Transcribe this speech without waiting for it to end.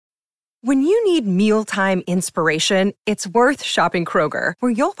When you need mealtime inspiration, it's worth shopping Kroger,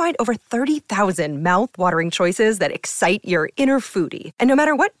 where you'll find over 30,000 mouth-watering choices that excite your inner foodie. And no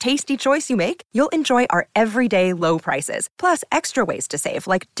matter what tasty choice you make, you'll enjoy our everyday low prices, plus extra ways to save,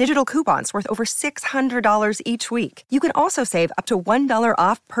 like digital coupons worth over $600 each week. You can also save up to $1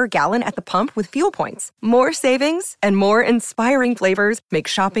 off per gallon at the pump with fuel points. More savings and more inspiring flavors make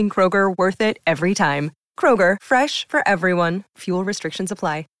shopping Kroger worth it every time. Kroger, fresh for everyone. Fuel restrictions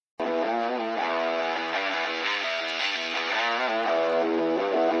apply.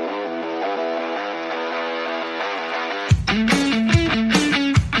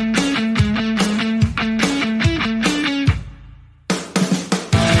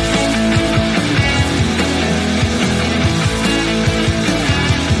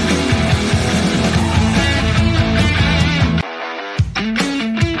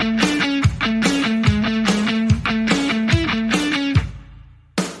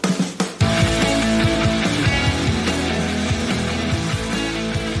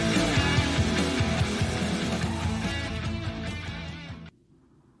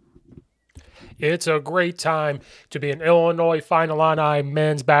 It's a great time to be an Illinois Fighting Illini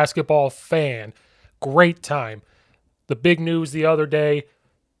men's basketball fan. Great time. The big news the other day,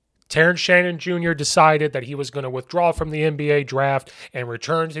 Terrance Shannon Jr. decided that he was going to withdraw from the NBA draft and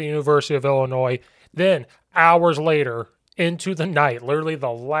return to the University of Illinois. Then, hours later, into the night, literally the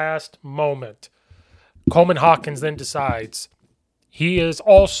last moment, Coleman Hawkins then decides he is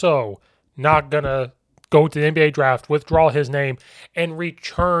also not going to go to the NBA draft, withdraw his name, and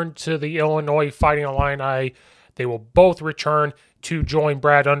return to the Illinois Fighting Illini. They will both return to join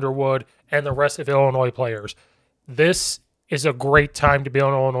Brad Underwood and the rest of Illinois players. This is a great time to be an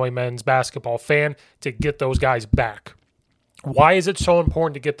Illinois men's basketball fan to get those guys back. Why is it so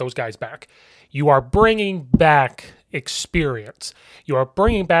important to get those guys back? You are bringing back experience. You are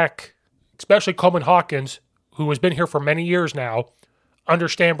bringing back, especially Coleman Hawkins, who has been here for many years now,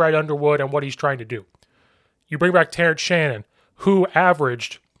 understand Brad Underwood and what he's trying to do. You bring back Terrance Shannon, who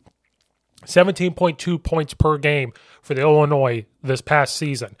averaged 17.2 points per game for the Illinois this past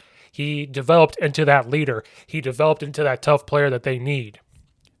season. He developed into that leader. He developed into that tough player that they need.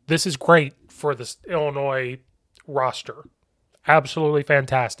 This is great for this Illinois roster. Absolutely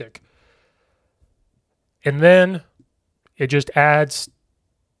fantastic. And then it just adds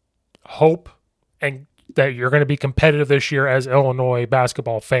hope and that you're going to be competitive this year as Illinois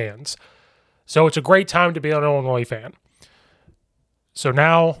basketball fans. So it's a great time to be an Illinois fan. So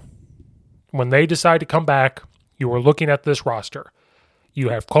now, when they decide to come back, you are looking at this roster. You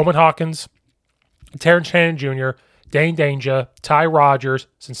have Coleman Hawkins, Terrance Shannon Jr., Dane Danger, Ty Rogers,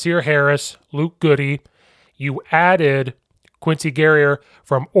 Sincere Harris, Luke Goody. You added Quincy Guerrier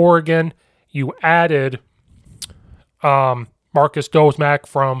from Oregon. You added Marcus Dozmak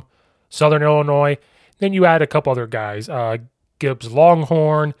from Southern Illinois. Then you add a couple other guys. Gibbs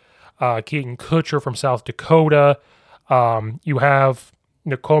Longhorn, Keaton Kutcher from South Dakota. You have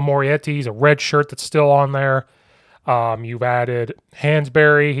Nicole Morietti. He's a red shirt that's still on there. You've added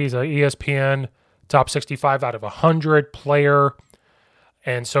Hansberry. He's an ESPN top 65 out of 100 player.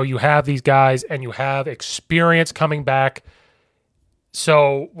 And so you have these guys and you have experience coming back.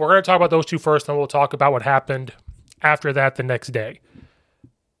 So we're going to talk about those two first, and we'll talk about what happened after that the next day.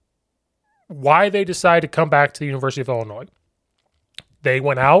 Why they decided to come back to the University of Illinois. They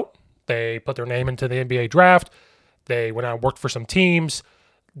went out. They put their name into the NBA draft. They went out and worked for some teams.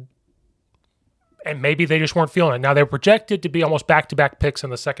 And maybe they just weren't feeling it. Now, they're projected to be almost back-to-back picks in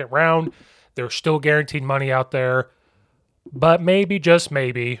the second round. There's still guaranteed money out there. But maybe, just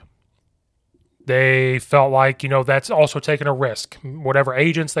maybe, they felt like, that's also taking a risk. Whatever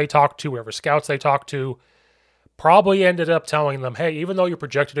agents they talked to, whatever scouts they talked to, probably ended up telling them, hey, even though you're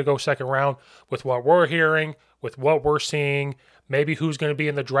projected to go second round, with what we're hearing, with what we're seeing, maybe who's going to be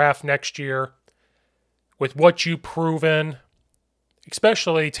in the draft next year, with what you've proven,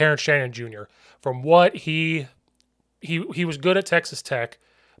 especially Terrance Shannon Jr., from what he was good at Texas Tech,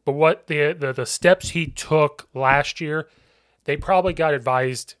 but what the steps he took last year, they probably got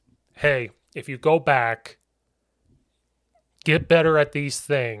advised, hey, if you go back, get better at these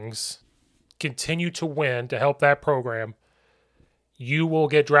things, continue to win to help that program, you will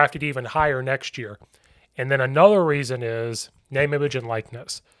get drafted even higher next year. And then another reason is name, image, and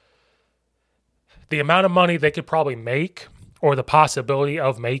likeness. The amount of money they could probably make, or the possibility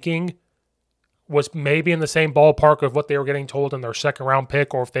of making, was maybe in the same ballpark of what they were getting told in their second round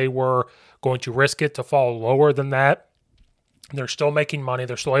pick, or if they were going to risk it to fall lower than that. They're still making money.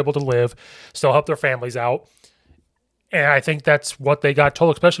 They're still able to live, still help their families out. And I think that's what they got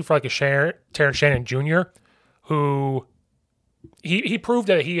told, especially for like a Terrance Shannon Jr., who he proved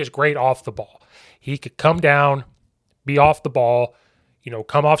that he is great off the ball. He could come down, be off the ball,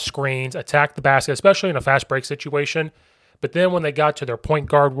 come off screens, attack the basket, especially in a fast break situation. But then when they got to their point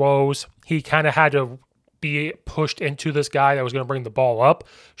guard woes, he kind of had to be pushed into this guy that was going to bring the ball up.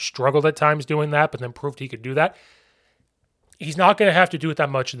 Struggled at times doing that, but then proved he could do that. He's not going to have to do it that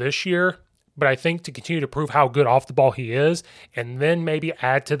much this year, but I think to continue to prove how good off the ball he is, and then maybe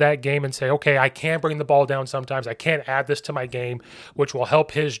add to that game and say, okay, I can bring the ball down sometimes. I can add this to my game, which will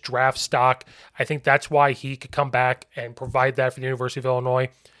help his draft stock. I think that's why he could come back and provide that for the University of Illinois.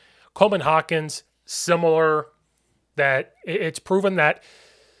 Coleman Hawkins, similar, that it's proven that,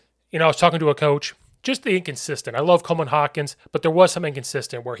 I was talking to a coach, just the inconsistent. I love Coleman Hawkins, but there was some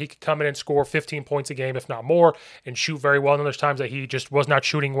inconsistent where he could come in and score 15 points a game, if not more, and shoot very well. And then there's times that he just was not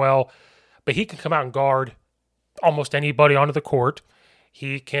shooting well. But he can come out and guard almost anybody onto the court.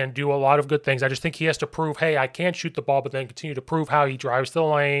 He can do a lot of good things. I just think he has to prove, hey, I can shoot the ball, but then continue to prove how he drives the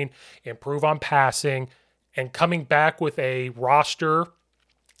lane, improve on passing, and coming back with a roster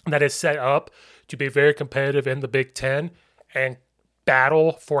that is set up to be very competitive in the Big Ten and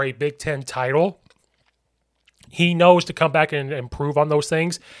battle for a Big Ten title. He knows to come back and improve on those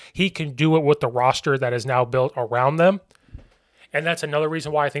things. He can do it with the roster that is now built around them. And that's another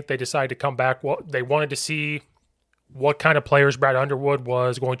reason why I think they decided to come back. Well, they wanted to see what kind of players Brad Underwood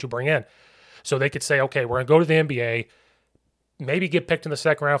was going to bring in. So they could say, okay, we're going to go to the NBA, maybe get picked in the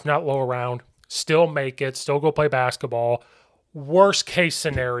second round, if not lower round, still make it, still go play basketball. Worst case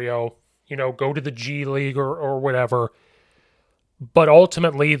scenario, go to the G League or whatever. But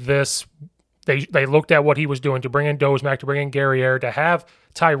ultimately, they looked at what he was doing to bring in Dozmak, to bring in Guerriere, to have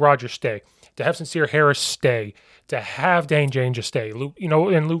Ty Rogers stay, to have Sincere Harris stay, to have Dane Jane just stay, Luke,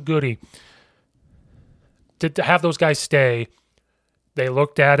 and Luke Goody, to have those guys stay. They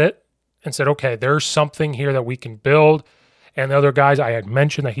looked at it and said, okay, there's something here that we can build. And the other guys I had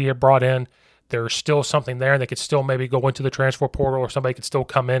mentioned that he had brought in, there's still something there, and they could still maybe go into the transfer portal, or somebody could still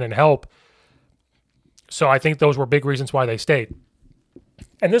come in and help. So I think those were big reasons why they stayed.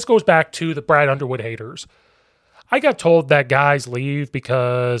 And this goes back to the Brad Underwood haters. I got told that guys leave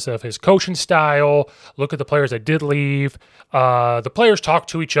because of his coaching style. Look at the players that did leave. The players talk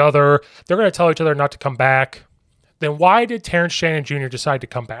to each other. They're going to tell each other not to come back. Then why did Terrance Shannon Jr. decide to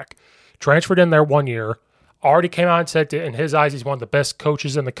come back? Transferred in there 1 year. Already came out and said, in his eyes, he's one of the best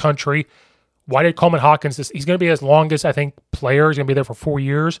coaches in the country. Why did Coleman Hawkins, he's going to be his longest, I think, player. He's going to be there for 4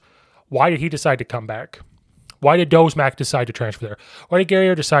 years. Why did he decide to come back? Why did Dozmak decide to transfer there? Why did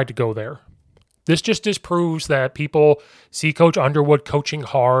Guerriere decide to go there? This just disproves that people see Coach Underwood coaching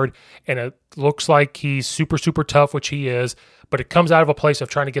hard, and it looks like he's super, super tough, which he is, but it comes out of a place of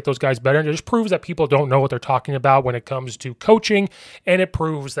trying to get those guys better, and it just proves that people don't know what they're talking about when it comes to coaching, and it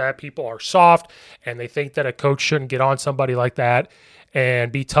proves that people are soft, and they think that a coach shouldn't get on somebody like that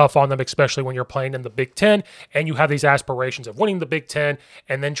and be tough on them, especially when you're playing in the Big Ten, and you have these aspirations of winning the Big Ten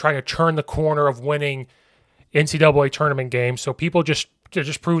and then trying to turn the corner of winning NCAA tournament games. So people just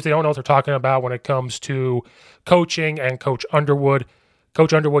proves they don't know what they're talking about when it comes to coaching and Coach Underwood.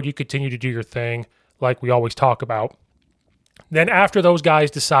 Coach Underwood, you continue to do your thing like we always talk about. Then after those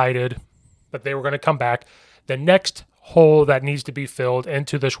guys decided that they were going to come back, the next hole that needs to be filled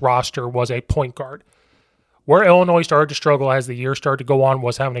into this roster was a point guard. Where Illinois started to struggle as the year started to go on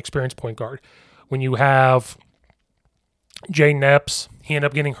was having an experienced point guard. When you have Jay Nepps, he ended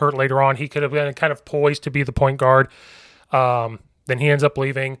up getting hurt later on. He could have been kind of poised to be the point guard. Then he ends up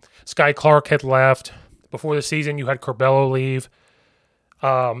leaving. Sky Clark had left. Before the season, you had Corbello leave.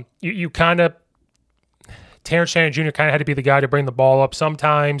 You kind of, Terrance Shannon Jr. kind of had to be the guy to bring the ball up.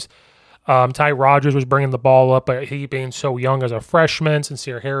 Sometimes Ty Rogers was bringing the ball up, but he being so young as a freshman,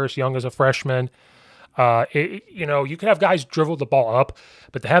 Sincere Harris young as a freshman. You can have guys dribble the ball up,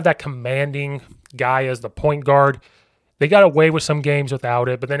 but to have that commanding guy as the point guard, they got away with some games without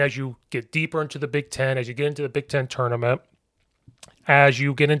it. But then as you get deeper into the Big Ten, as you get into the Big Ten tournament, as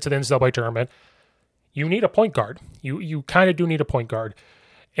you get into the NCAA tournament, you need a point guard. You kind of do need a point guard.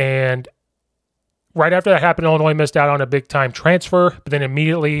 And right after that happened, Illinois missed out on a big-time transfer, but then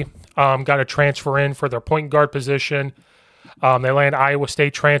immediately got a transfer in for their point guard position. They land Iowa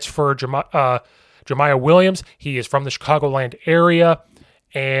State transfer Jeremiah Williams. He is from the Chicagoland area,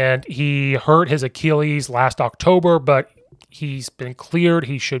 and he hurt his Achilles last October, but he's been cleared.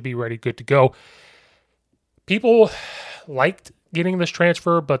 He should be ready, good to go. People liked getting this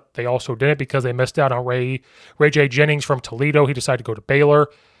transfer, but they also didn't because they missed out on Ray J. Jennings from Toledo. He decided to go to Baylor.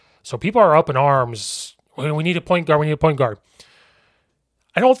 So people are up in arms. We need a point guard. We need a point guard.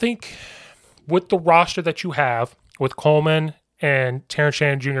 I don't think with the roster that you have with Coleman and Terrance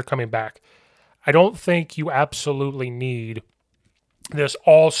Shannon Jr. coming back, I don't think you absolutely need this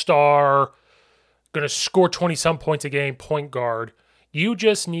all-star, going to score 20-some points a game point guard. You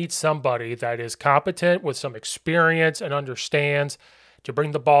just need somebody that is competent with some experience and understands to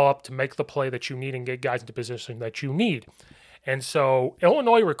bring the ball up, to make the play that you need and get guys into position that you need. And so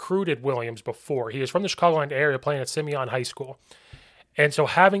Illinois recruited Williams before. He is from the Chicagoland area playing at Simeon High School. And so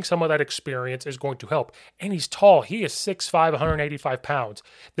having some of that experience is going to help. And he's tall. He is 6'5", 185 pounds.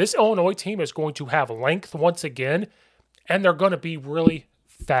 This Illinois team is going to have length once again, and they're going to be really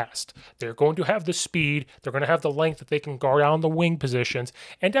fast. They're going to have the speed. They're going to have the length that they can guard down the wing positions.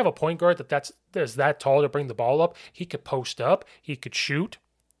 And to have a point guard that's that tall to bring the ball up, he could post up, he could shoot.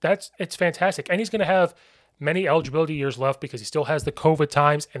 It's fantastic. And he's going to have many eligibility years left because he still has the COVID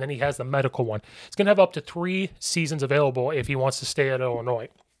times, and then he has the medical one. He's going to have up to 3 seasons available if he wants to stay at Illinois.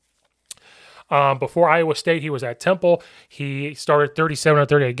 Before Iowa State, he was at Temple. He started 37 out of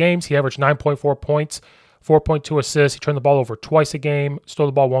 38 games. He averaged 9.4 points, 4.2 assists. He turned the ball over twice a game, stole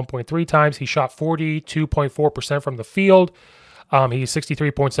the ball 1.3 times. He shot 42.4% from the field. He's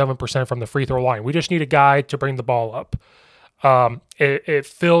 63.7% from the free throw line. We just need a guy to bring the ball up. It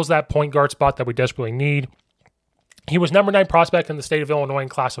fills that point guard spot that we desperately need. He was number 9 prospect in the state of Illinois in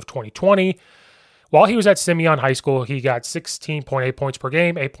class of 2020. While he was at Simeon High School, he got 16.8 points per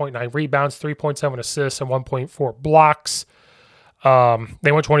game, 8.9 rebounds, 3.7 assists, and 1.4 blocks.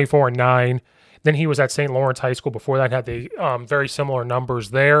 They went 24-9. Then he was at St. Lawrence High School before that, had the very similar numbers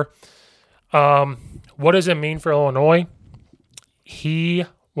there. What does it mean for Illinois? He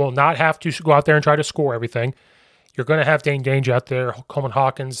will not have to go out there and try to score everything. You're going to have Dane Dange out there, Coleman,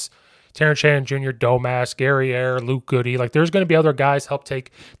 Hawkins, Terrance Shannon Jr., Domas, Gary Ayer, Luke Goody. There's going to be other guys help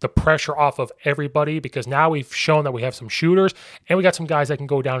take the pressure off of everybody because now we've shown that we have some shooters and we got some guys that can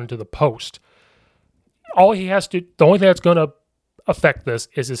go down into the post. The only thing that's going to affect this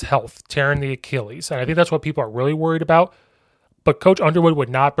is his health, tearing the Achilles. And I think that's what people are really worried about. But Coach Underwood would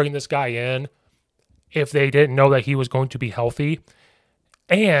not bring this guy in if they didn't know that he was going to be healthy.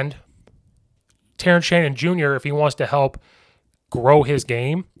 And Terrance Shannon Jr., if he wants to help grow his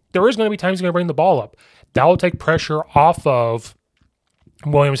game, there is going to be times he's going to bring the ball up. That will take pressure off of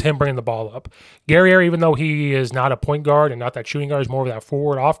Williams, him bringing the ball up. Gary Ayer, even though he is not a point guard and not that shooting guard, is more of that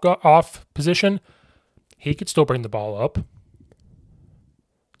forward off position, he could still bring the ball up.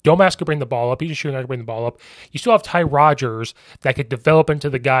 Domas could bring the ball up. He's a shooting guard, could bring the ball up. You still have Ty Rodgers that could develop into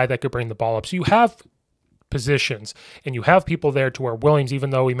the guy that could bring the ball up. So you have positions, and you have people there to where Williams,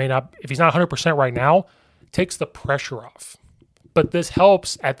 even though he may not, if he's not 100% right now, takes the pressure off. But this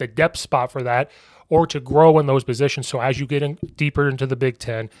helps at the depth spot for that, or to grow in those positions. So as you get in deeper into the Big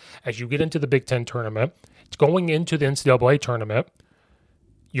Ten, as you get into the Big Ten tournament, it's going into the NCAA tournament,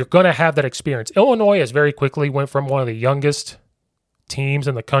 you're going to have that experience. Illinois has very quickly went from one of the youngest teams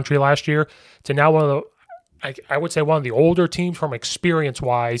in the country last year to now one of the, I would say one of the older teams from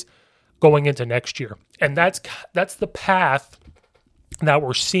experience-wise going into next year. And that's the path that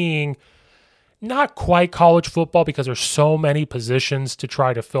we're seeing. Not quite college football because there's so many positions to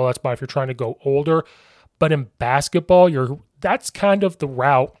try to fill. That's why if you're trying to go older. But in basketball, that's kind of the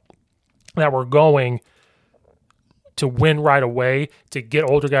route that we're going to win right away, to get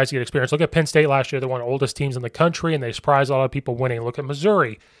older guys to get experience. Look at Penn State last year. They're one of the oldest teams in the country, and they surprised a lot of people winning. Look at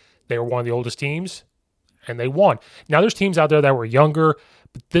Missouri. They were one of the oldest teams, and they won. Now there's teams out there that were younger,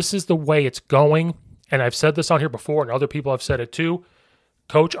 but this is the way it's going. And I've said this on here before, and other people have said it too.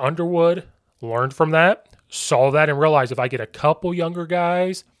 Coach Underwood learned from that, saw that, and realized if I get a couple younger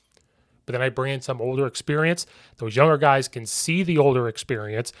guys, but then I bring in some older experience, those younger guys can see the older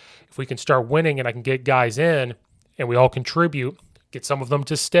experience. If we can start winning and I can get guys in and we all contribute, get some of them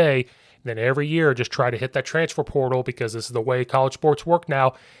to stay, and then every year just try to hit that transfer portal because this is the way college sports work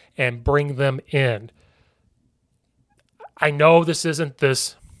now, and bring them in. I know this isn't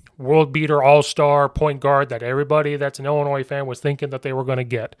this world beater all-star point guard that everybody that's an Illinois fan was thinking that they were going to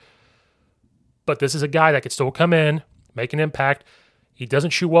get. But this is a guy that could still come in, make an impact. He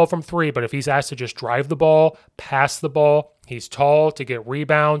doesn't shoot well from 3, but if he's asked to just drive the ball, pass the ball, he's tall to get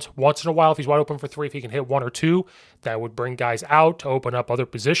rebounds. Once in a while, if he's wide open for 3, if he can hit 1 or 2, that would bring guys out to open up other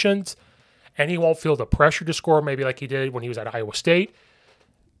positions. And he won't feel the pressure to score maybe like he did when he was at Iowa State.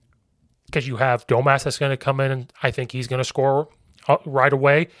 Because you have Domas that's going to come in, and I think he's going to score right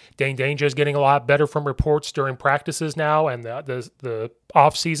away. Dane Dange is getting a lot better from reports during practices now and the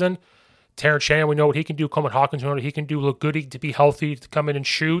off-season. Terrance Shannon, we know what he can do. Coleman, Hawkins, we know what he can do. Look Goody to be healthy, to come in and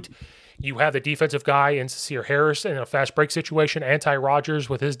shoot. You have the defensive guy in Sear Harris in a fast break situation, and Ty Rodgers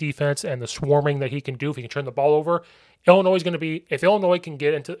with his defense and the swarming that he can do if he can turn the ball over. Illinois is going to be, if Illinois can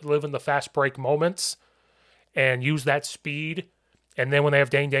live in the fast break moments and use that speed, and then when they have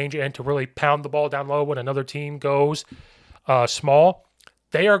Dane Dange in to really pound the ball down low when another team goes, small,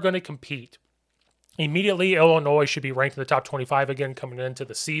 they are going to compete. Immediately, Illinois should be ranked in the top 25 again coming into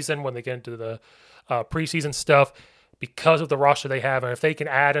the season when they get into the preseason stuff because of the roster they have. And if they can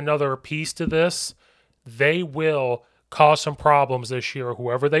add another piece to this, they will cause some problems this year,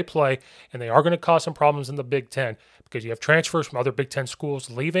 whoever they play. And they are going to cause some problems in the Big Ten because you have transfers from other Big Ten schools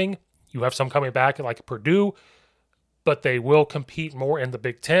leaving. You have some coming back like Purdue, but they will compete more in the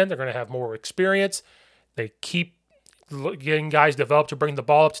Big Ten. They're going to have more experience. They keep getting guys developed to bring the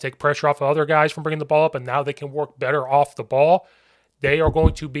ball up, to take pressure off of other guys from bringing the ball up, and now they can work better off the ball. They are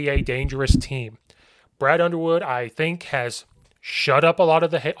going to be a dangerous team. Brad Underwood, I think, has hopefully shut up a lot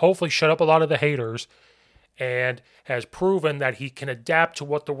of the haters and has proven that he can adapt to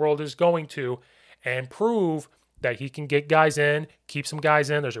what the world is going to and prove that he can get guys in, keep some guys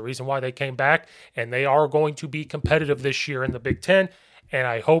in. There's a reason why they came back, and they are going to be competitive this year in the Big Ten. And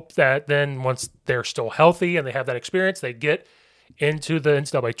I hope that then once they're still healthy and they have that experience, they get into the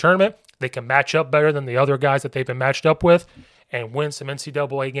NCAA tournament. They can match up better than the other guys that they've been matched up with and win some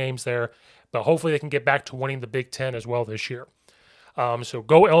NCAA games there. But hopefully they can get back to winning the Big Ten as well this year. So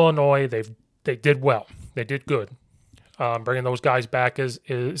go Illinois. They did well. They did good. Bringing those guys back is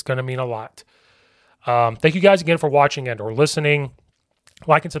going to mean a lot. Thank you guys again for watching and or listening.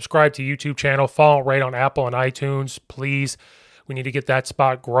 Like and subscribe to YouTube channel. Follow and rate on Apple and iTunes, please. We need to get that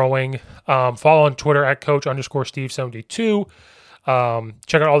spot growing. Follow on Twitter at Coach_Steve72.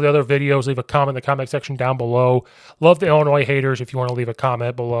 Check out all the other videos. Leave a comment in the comment section down below. Love the Illinois haters if you want to leave a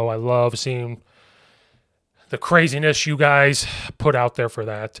comment below. I love seeing the craziness you guys put out there for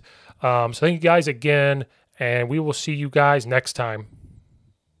that. So thank you guys again, and we will see you guys next time.